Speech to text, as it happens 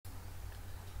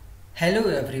Hello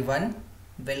everyone,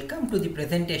 welcome to the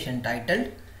presentation titled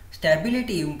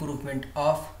Stability Improvement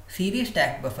of Series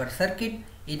Stacked Buffer Circuit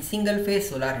in Single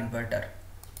Phase Solar Inverter.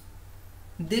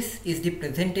 This is the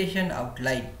presentation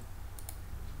outline.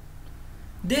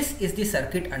 This is the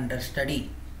circuit under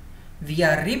study. We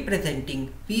are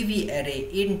representing PV array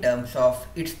in terms of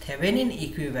its Thevenin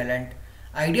equivalent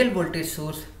ideal voltage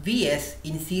source Vs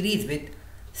in series with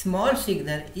small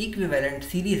signal equivalent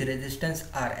series resistance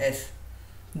Rs.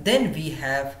 Then we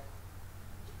have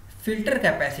filter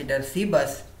capacitor Siva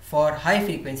for high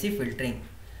frequency filtering.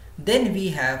 Then we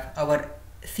have our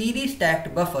series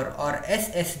stacked buffer or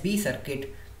SSB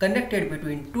circuit connected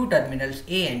between two terminals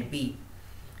A and B.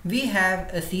 We have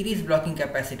a series blocking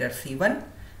capacitor C1.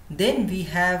 Then we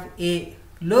have a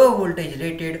low voltage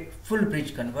rated full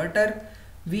bridge converter.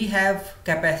 We have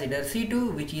capacitor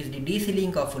C2, which is the DC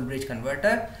link of full bridge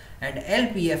converter, and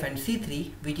LPF and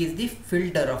C3, which is the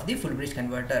filter of the full bridge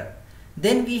converter.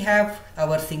 Then we have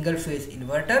our single phase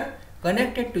inverter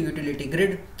connected to utility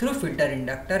grid through filter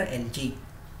inductor LG.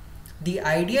 The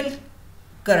ideal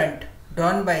current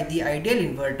drawn by the ideal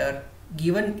inverter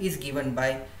is given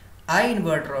by I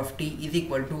inverter of t is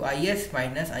equal to Is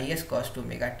minus Is cos 2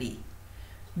 omega t.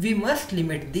 We must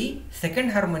limit the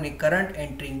second harmonic current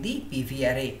entering the PV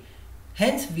array.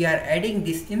 Hence, we are adding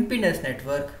this impedance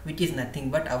network, which is nothing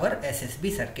but our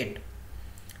SSB circuit.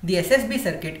 The SSB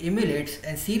circuit emulates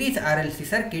a series RLC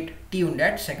circuit tuned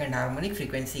at second harmonic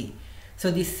frequency.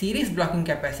 So, the series blocking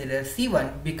capacitor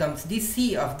C1 becomes the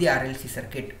C of the RLC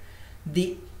circuit.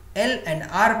 The L and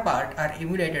R part are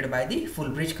emulated by the full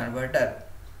bridge converter.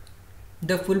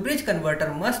 The full bridge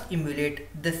converter must emulate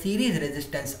the series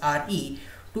resistance Re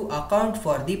to account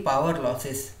for the power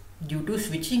losses due to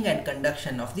switching and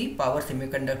conduction of the power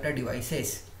semiconductor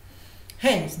devices.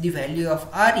 Hence, the value of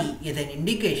Re is an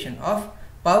indication of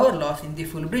power loss in the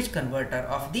full bridge converter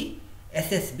of the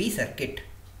SSB circuit.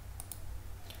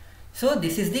 So,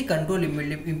 this is the control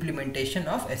implementation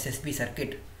of SSB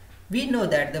circuit. We know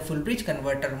that the full bridge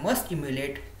converter must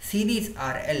emulate series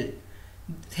RL.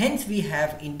 Hence, we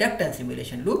have inductance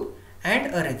emulation loop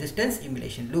and a resistance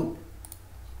emulation loop.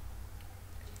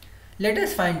 Let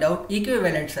us find out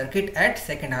equivalent circuit at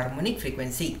second harmonic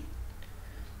frequency.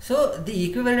 So, the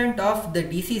equivalent of the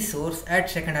DC source at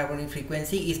second harmonic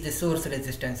frequency is the source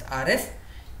resistance Rs.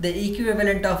 The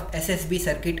equivalent of SSB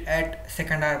circuit at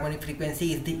second harmonic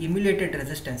frequency is the emulated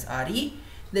resistance Re.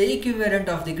 The equivalent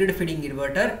of the grid feeding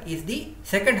inverter is the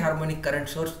second harmonic current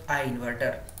source I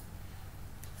inverter.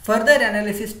 Further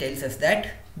analysis tells us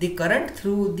that the current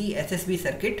through the SSB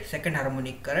circuit, second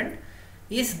harmonic current,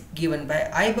 is given by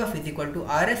I buff is equal to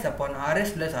Rs upon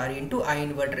Rs plus R into I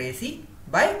inverter AC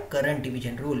by current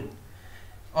division rule.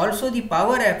 Also, the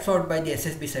power absorbed by the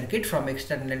SSB circuit from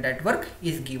external network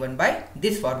is given by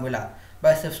this formula.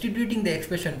 By substituting the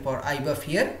expression for I buff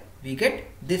here, we get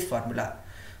this formula.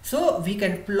 So, we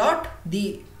can plot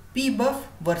the P buff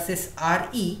versus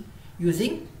Re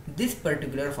using this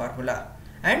particular formula,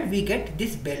 and we get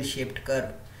this bell-shaped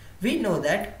curve. We know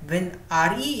that when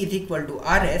Re is equal to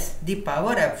Rs, the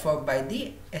power absorbed by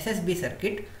the SSB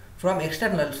circuit from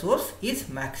external source is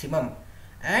maximum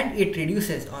and it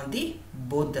reduces on the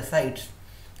both the sides.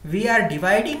 We are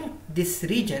dividing this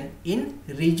region in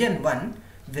region 1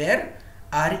 where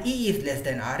Re is less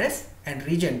than Rs and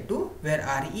region 2 where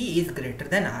Re is greater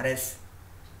than Rs.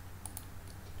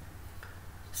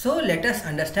 So, let us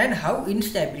understand how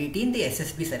instability in the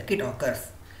SSB circuit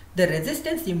occurs. The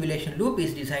resistance simulation loop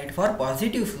is designed for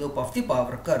positive slope of the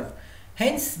power curve.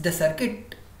 Hence, the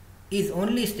circuit is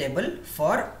only stable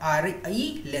for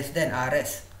Re less than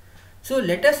Rs. So,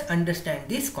 let us understand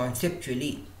this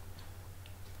conceptually.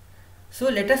 So,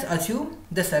 let us assume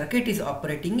the circuit is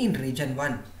operating in region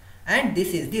 1 and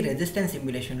this is the resistance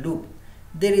simulation loop.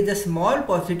 There is a small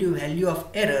positive value of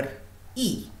error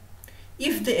E.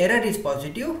 If the error is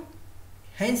positive,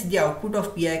 hence the output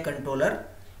of PI controller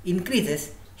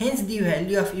increases. Hence, the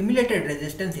value of emulated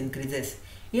resistance increases.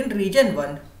 In region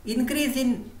 1, increase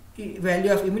in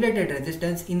value of emulated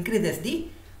resistance increases the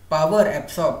power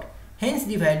absorbed. Hence,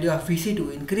 the value of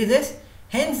Vc2 increases.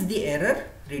 Hence, the error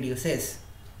reduces.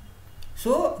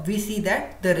 So, we see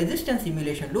that the resistance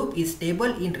simulation loop is stable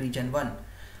in region 1.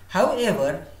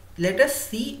 However, let us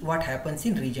see what happens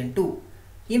in region 2.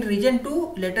 In region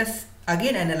 2, let us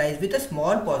again analyze with a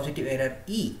small positive error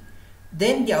E.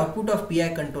 Then the output of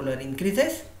PI controller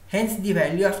increases, hence the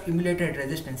value of emulated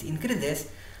resistance increases.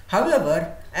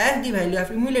 However, as the value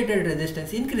of emulated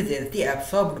resistance increases, the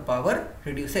absorbed power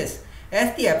reduces.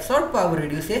 As the absorbed power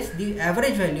reduces, the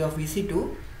average value of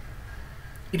Vc2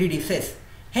 reduces.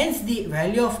 Hence, the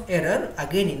value of error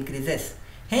again increases.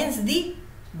 Hence, the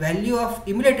value of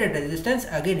emulated resistance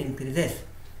again increases,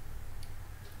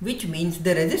 which means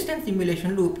the resistance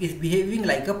simulation loop is behaving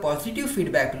like a positive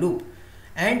feedback loop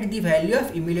and the value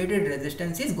of emulated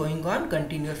resistance is going on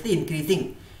continuously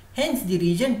increasing. Hence, the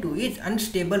region 2 is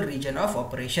unstable region of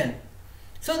operation.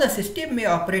 So, the system may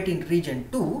operate in region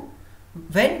 2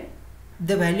 when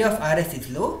the value of RS is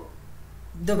low.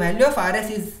 The value of RS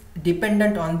is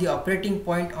dependent on the operating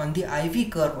point on the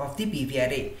IV curve of the PV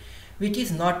array, which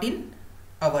is not in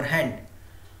our hand.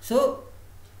 So,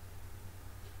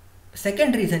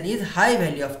 second reason is high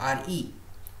value of RE.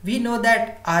 We know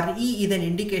that RE is an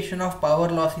indication of power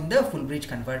loss in the full bridge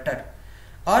converter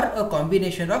or a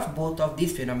combination of both of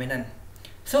these phenomena.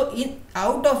 So,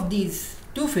 out of these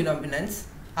two phenomena,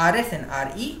 RS and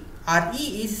RE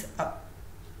is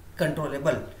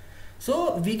controllable.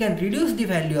 So, we can reduce the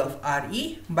value of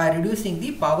RE by reducing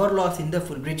the power loss in the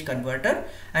full bridge converter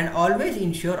and always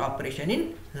ensure operation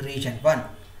in region 1.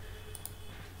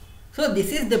 So,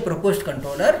 this is the proposed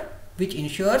controller which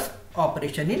ensures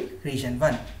operation in region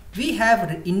 1. We have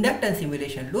inductance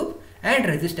simulation loop and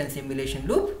resistance simulation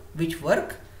loop which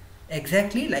work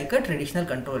exactly like a traditional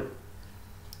control.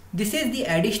 This is the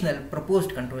additional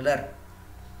proposed controller.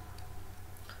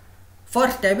 For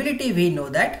stability, we know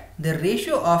that the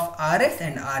ratio of RS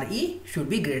and RE should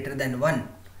be greater than 1.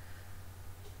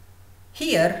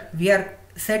 Here we are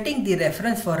setting the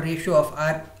reference for ratio of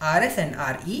RS and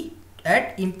RE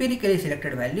at empirically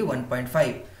selected value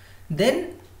 1.5.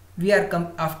 Then we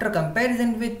are after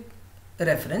comparison with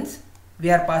reference, we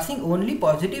are passing only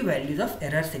positive values of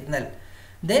error signal.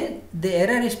 Then the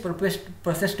error is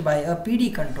processed by a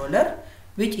PD controller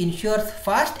which ensures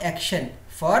fast action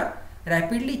for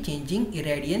rapidly changing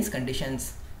irradiance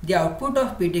conditions. The output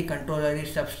of PD controller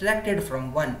is subtracted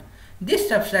from 1. This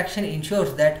subtraction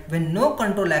ensures that when no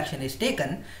control action is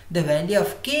taken, the value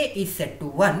of K is set to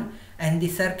 1 and the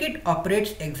circuit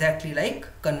operates exactly like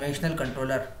conventional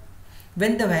controller.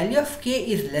 When the value of K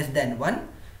is less than 1,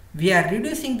 we are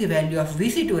reducing the value of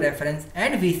VC2 reference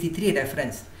and VC3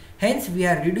 reference. Hence, we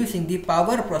are reducing the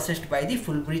power processed by the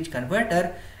full bridge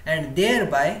converter and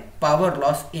thereby power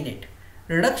loss in it.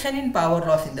 Reduction in power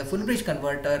loss in the full bridge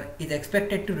converter is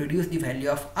expected to reduce the value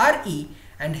of RE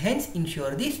and hence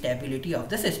ensure the stability of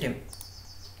the system.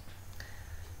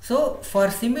 So, for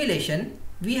simulation,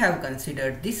 we have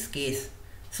considered this case.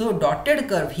 So, dotted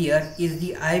curve here is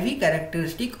the IV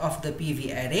characteristic of the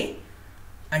PV array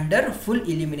under full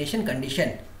illumination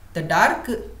condition. The dark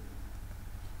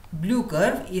blue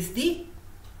curve is the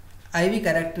IV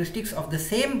characteristics of the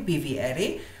same PV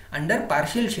array under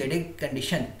partial shaded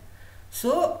condition.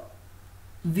 So,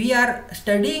 we are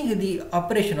studying the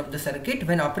operation of the circuit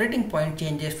when operating point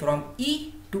changes from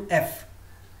E to F.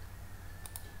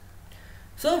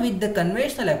 So, with the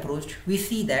conventional approach, we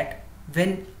see that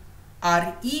when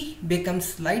RE becomes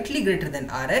slightly greater than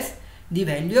RS, the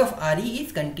value of RE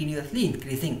is continuously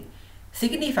increasing,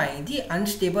 signifying the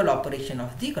unstable operation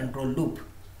of the control loop.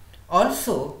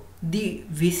 Also, the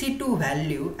VC2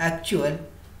 value actual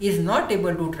is not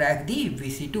able to track the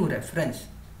VC2 reference.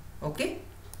 Okay.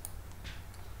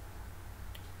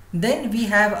 Then we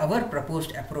have our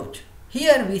proposed approach.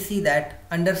 Here we see that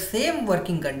under same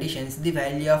working conditions, the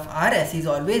value of RS is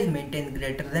always maintained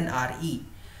greater than RE.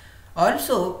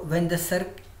 Also, when the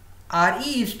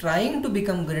RE is trying to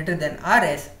become greater than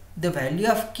RS, the value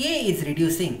of K is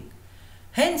reducing.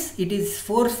 Hence, it is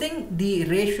forcing the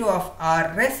ratio of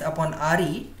RS upon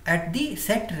RE at the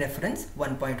set reference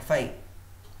 1.5.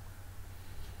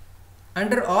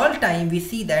 Under all time, we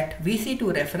see that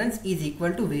VC2 reference is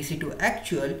equal to VC2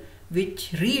 actual,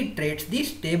 which reiterates the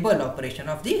stable operation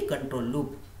of the control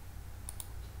loop.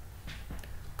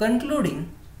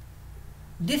 Concluding,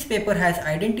 this paper has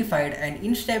identified an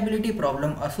instability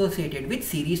problem associated with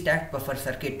series stacked buffer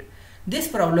circuit. This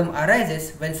problem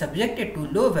arises when subjected to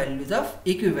low values of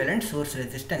equivalent source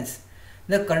resistance.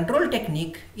 The control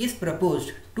technique is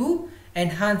proposed to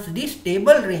enhance the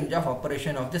stable range of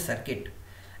operation of the circuit,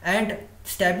 and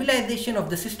stabilization of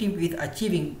the system is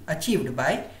achieved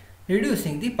by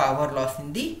reducing the power loss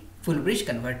in the full bridge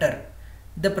converter.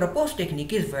 The proposed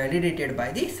technique is validated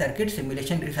by the circuit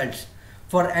simulation results.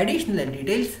 For additional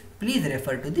details, please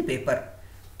refer to the paper.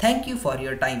 Thank you for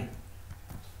your time.